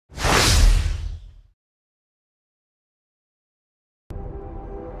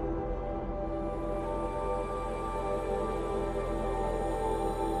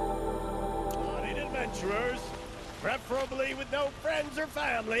adventurers. Preferably with no friends or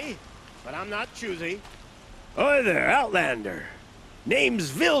family, but I'm not choosy. Oi there, Outlander. Name's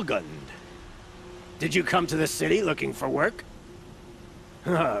Vilgund. Did you come to the city looking for work?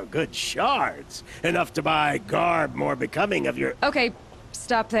 Oh, good shards. Enough to buy garb more becoming of your... Okay,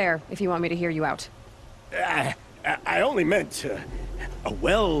 stop there, if you want me to hear you out. I only meant a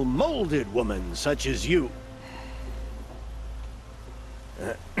well-molded woman such as you.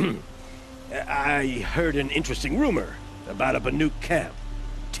 I heard an interesting rumor about a Banuk camp.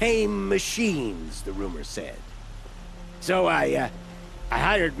 Tame machines, the rumor said. So I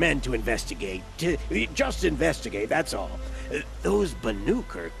hired men to investigate. Just investigate, that's all. Those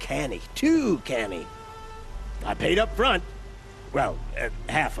Banuk are canny, too canny. I paid up front. Well,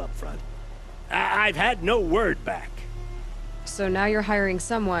 half up front. I've had no word back. So now you're hiring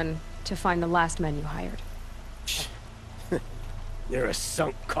someone to find the last men you hired. They're a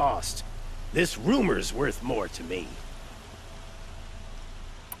sunk cost. This rumor's worth more to me.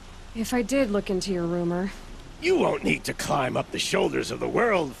 If I did look into your rumor... You won't need to climb up the shoulders of the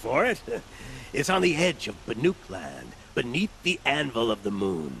world for it. It's on the edge of Banuk land, beneath the anvil of the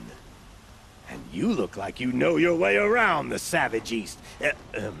moon. And you look like you know your way around the savage east.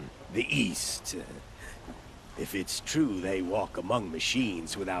 The east. If it's true they walk among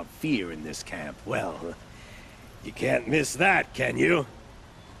machines without fear in this camp, well, you can't miss that, can you?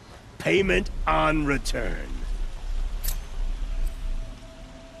 Payment on return.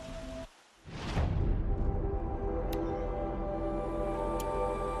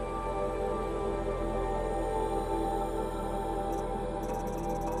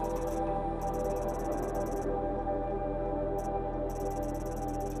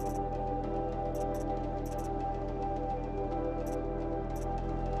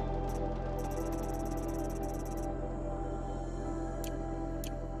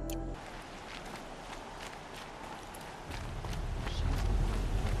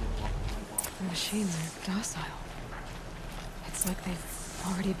 The machines are docile. It's like they've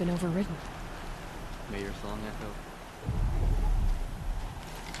already been overridden. May your song echo.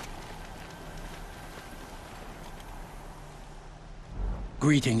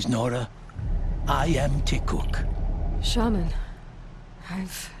 Greetings, Nora. I am Tikuk. Shaman,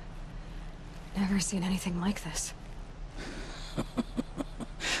 I've never seen anything like this.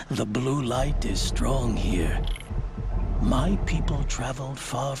 The blue light is strong here. My people traveled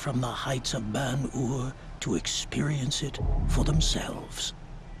far from the heights of Ban-Ur to experience it for themselves.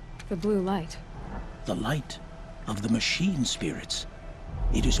 The blue light. The light of the machine spirits.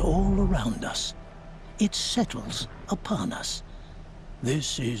 It is all around us. It settles upon us.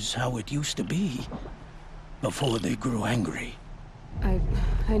 This is how it used to be, before they grew angry.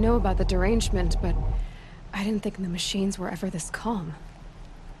 I know about the derangement, but I didn't think the machines were ever this calm.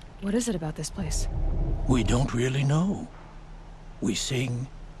 What is it about this place? We don't really know. We sing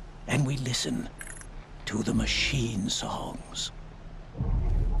and we listen to the machine songs.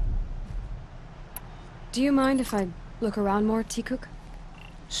 Do you mind if I look around more, Tikuk?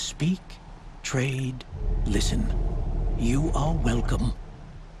 Speak, trade, listen. You are welcome.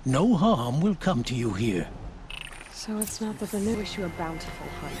 No harm will come to you here. So it's not the Banuk. Wish you a bountiful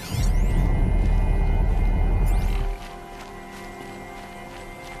hunt.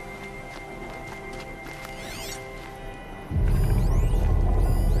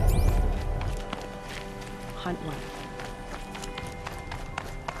 Hunt one.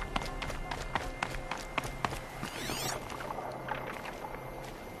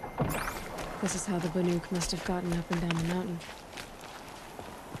 This is how the Banuk must have gotten up and down the mountain.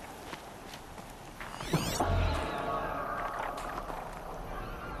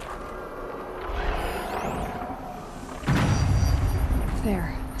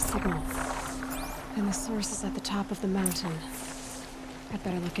 There, a signal. And the source is at the top of the mountain. I'd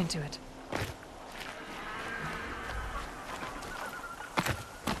better look into it.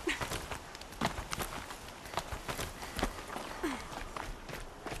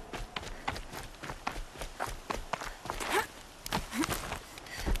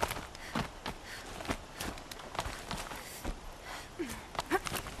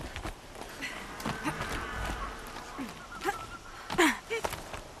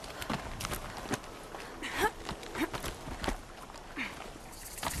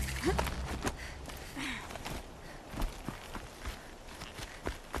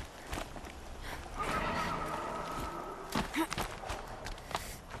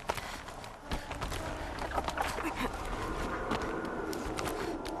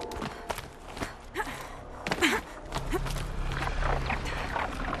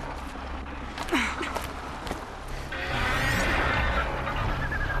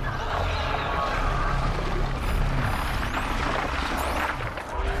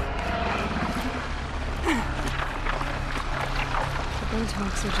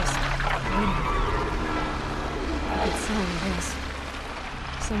 talks are just raining. A good sign, I guess.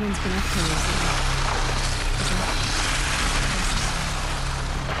 Someone's been up here recently.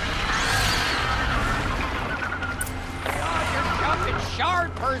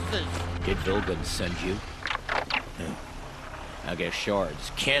 Shard purses! Did Vilgun send you? I guess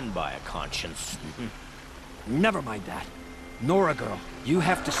shards can buy a conscience. Never mind that. Nora girl, you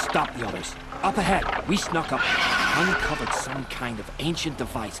have to stop the others. Up ahead, we snuck up, uncovered some kind of ancient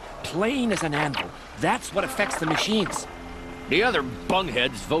device, plain as an anvil. That's what affects the machines. The other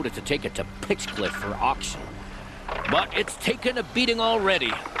bungheads voted to take it to Pitchcliff for auction. But it's taken a beating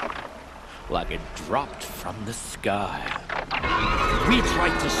already. Like it dropped from the sky. We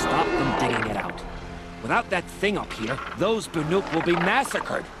tried to stop them digging it out. Without that thing up here, those Banuk will be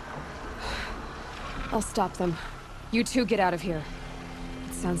massacred. I'll stop them. You two get out of here.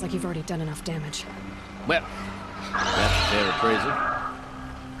 It sounds like you've already done enough damage. Well, that's fair appraisal.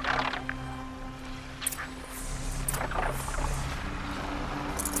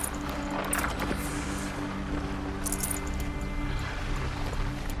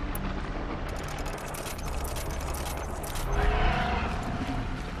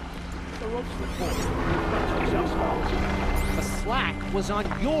 The slack was on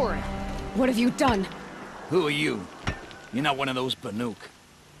your end. What have you done? Who are you? You're not one of those Banuk.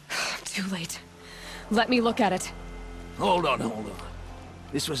 Too late. Let me look at it. Hold on.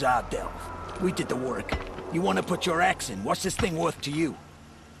 This was our delve. We did the work. You want to put your axe in? What's this thing worth to you?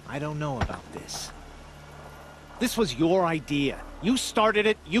 I don't know about this. This was your idea. You started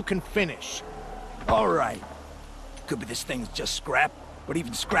it, you can finish. All right. Could be this thing's just scrap, but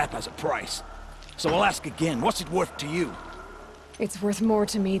even scrap has a price. So I'll ask again, what's it worth to you? It's worth more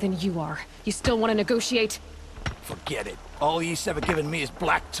to me than you are. You still want to negotiate? Forget it. All ye's ever given me is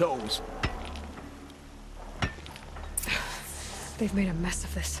black toes. They've made a mess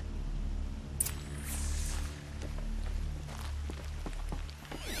of this.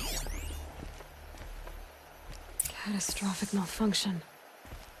 Catastrophic malfunction.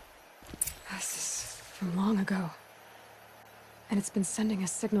 This is from long ago. And it's been sending a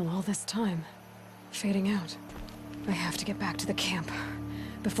signal all this time. Fading out. I have to get back to the camp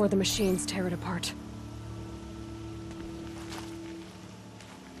before the machines tear it apart.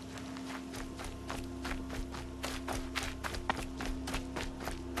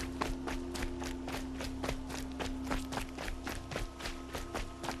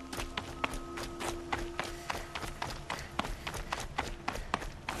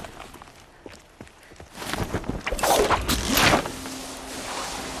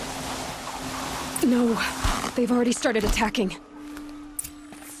 No, they've already started attacking.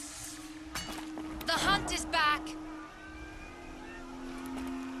 The hunt is back!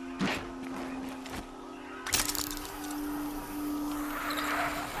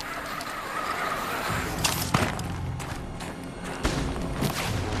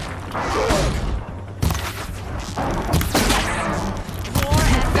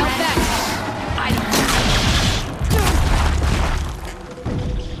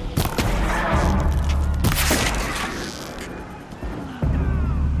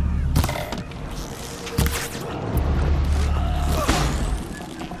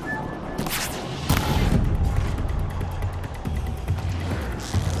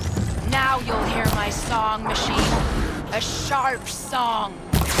 Now you'll hear my song, machine. A sharp song.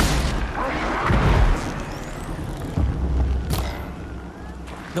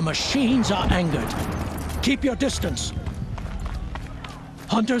 The machines are angered. Keep your distance.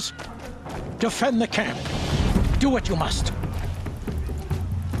 Hunters, defend the camp. Do what you must.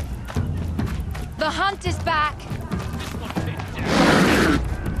 The hunt is back!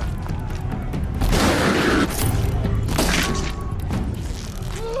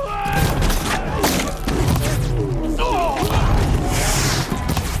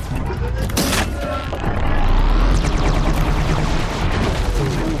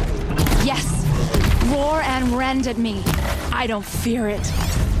 Yes! Roar and rend at me. I don't fear it.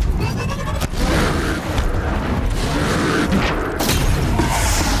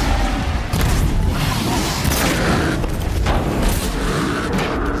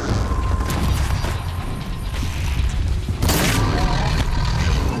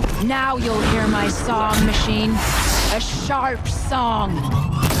 Now you'll hear my song, machine. A sharp song.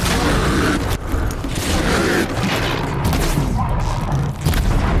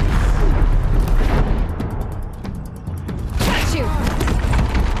 Got you!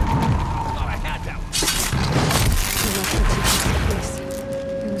 Thought I had that one.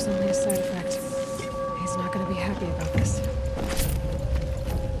 It was only a side effect. He's not gonna be happy about this.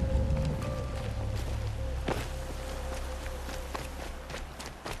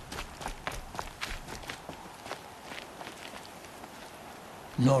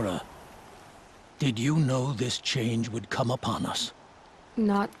 Nora, did you know this change would come upon us?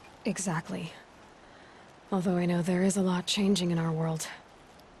 Not exactly. Although I know there is a lot changing in our world.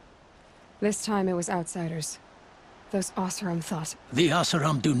 This time it was outsiders. Those Oseram thought. The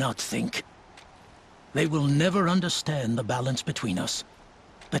Oseram do not think. They will never understand the balance between us.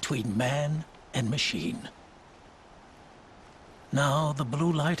 Between man and machine. Now the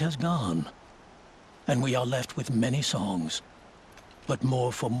blue light has gone. And we are left with many songs. But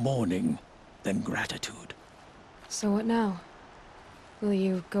more for mourning than gratitude. So what now? Will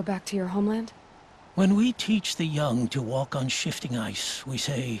you go back to your homeland? When we teach the young to walk on shifting ice, we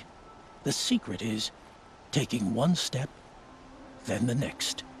say, the secret is taking one step, then the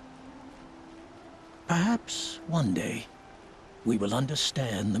next. Perhaps one day, we will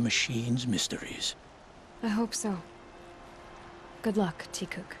understand the machine's mysteries. I hope so. Good luck,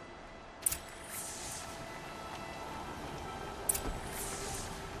 Tikuk.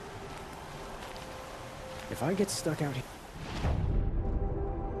 If I get stuck out here...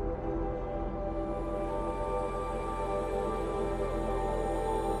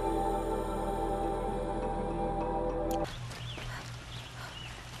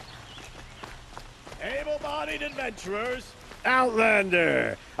 Able-bodied adventurers!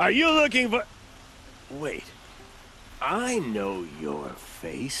 Outlander! Are you looking for... Wait. I know your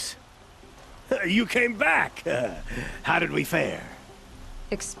face. You came back! How did we fare?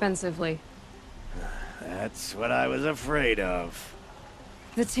 Expensively. That's what I was afraid of.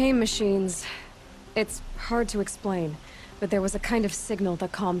 The tame machines... It's hard to explain, but there was a kind of signal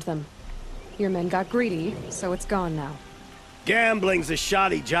that calmed them. Your men got greedy, so it's gone now. Gambling's a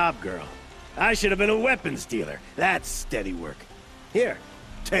shoddy job, girl. I should have been a weapons dealer. That's steady work. Here,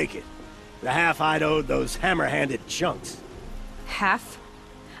 take it. The half I'd owed those hammer-handed chunks. Half?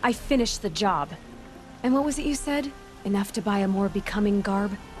 I finished the job. And what was it you said? Enough to buy a more becoming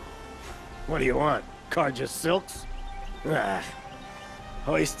garb? What do you want? Carja silks? Ah,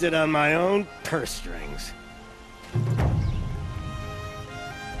 hoisted on my own purse strings.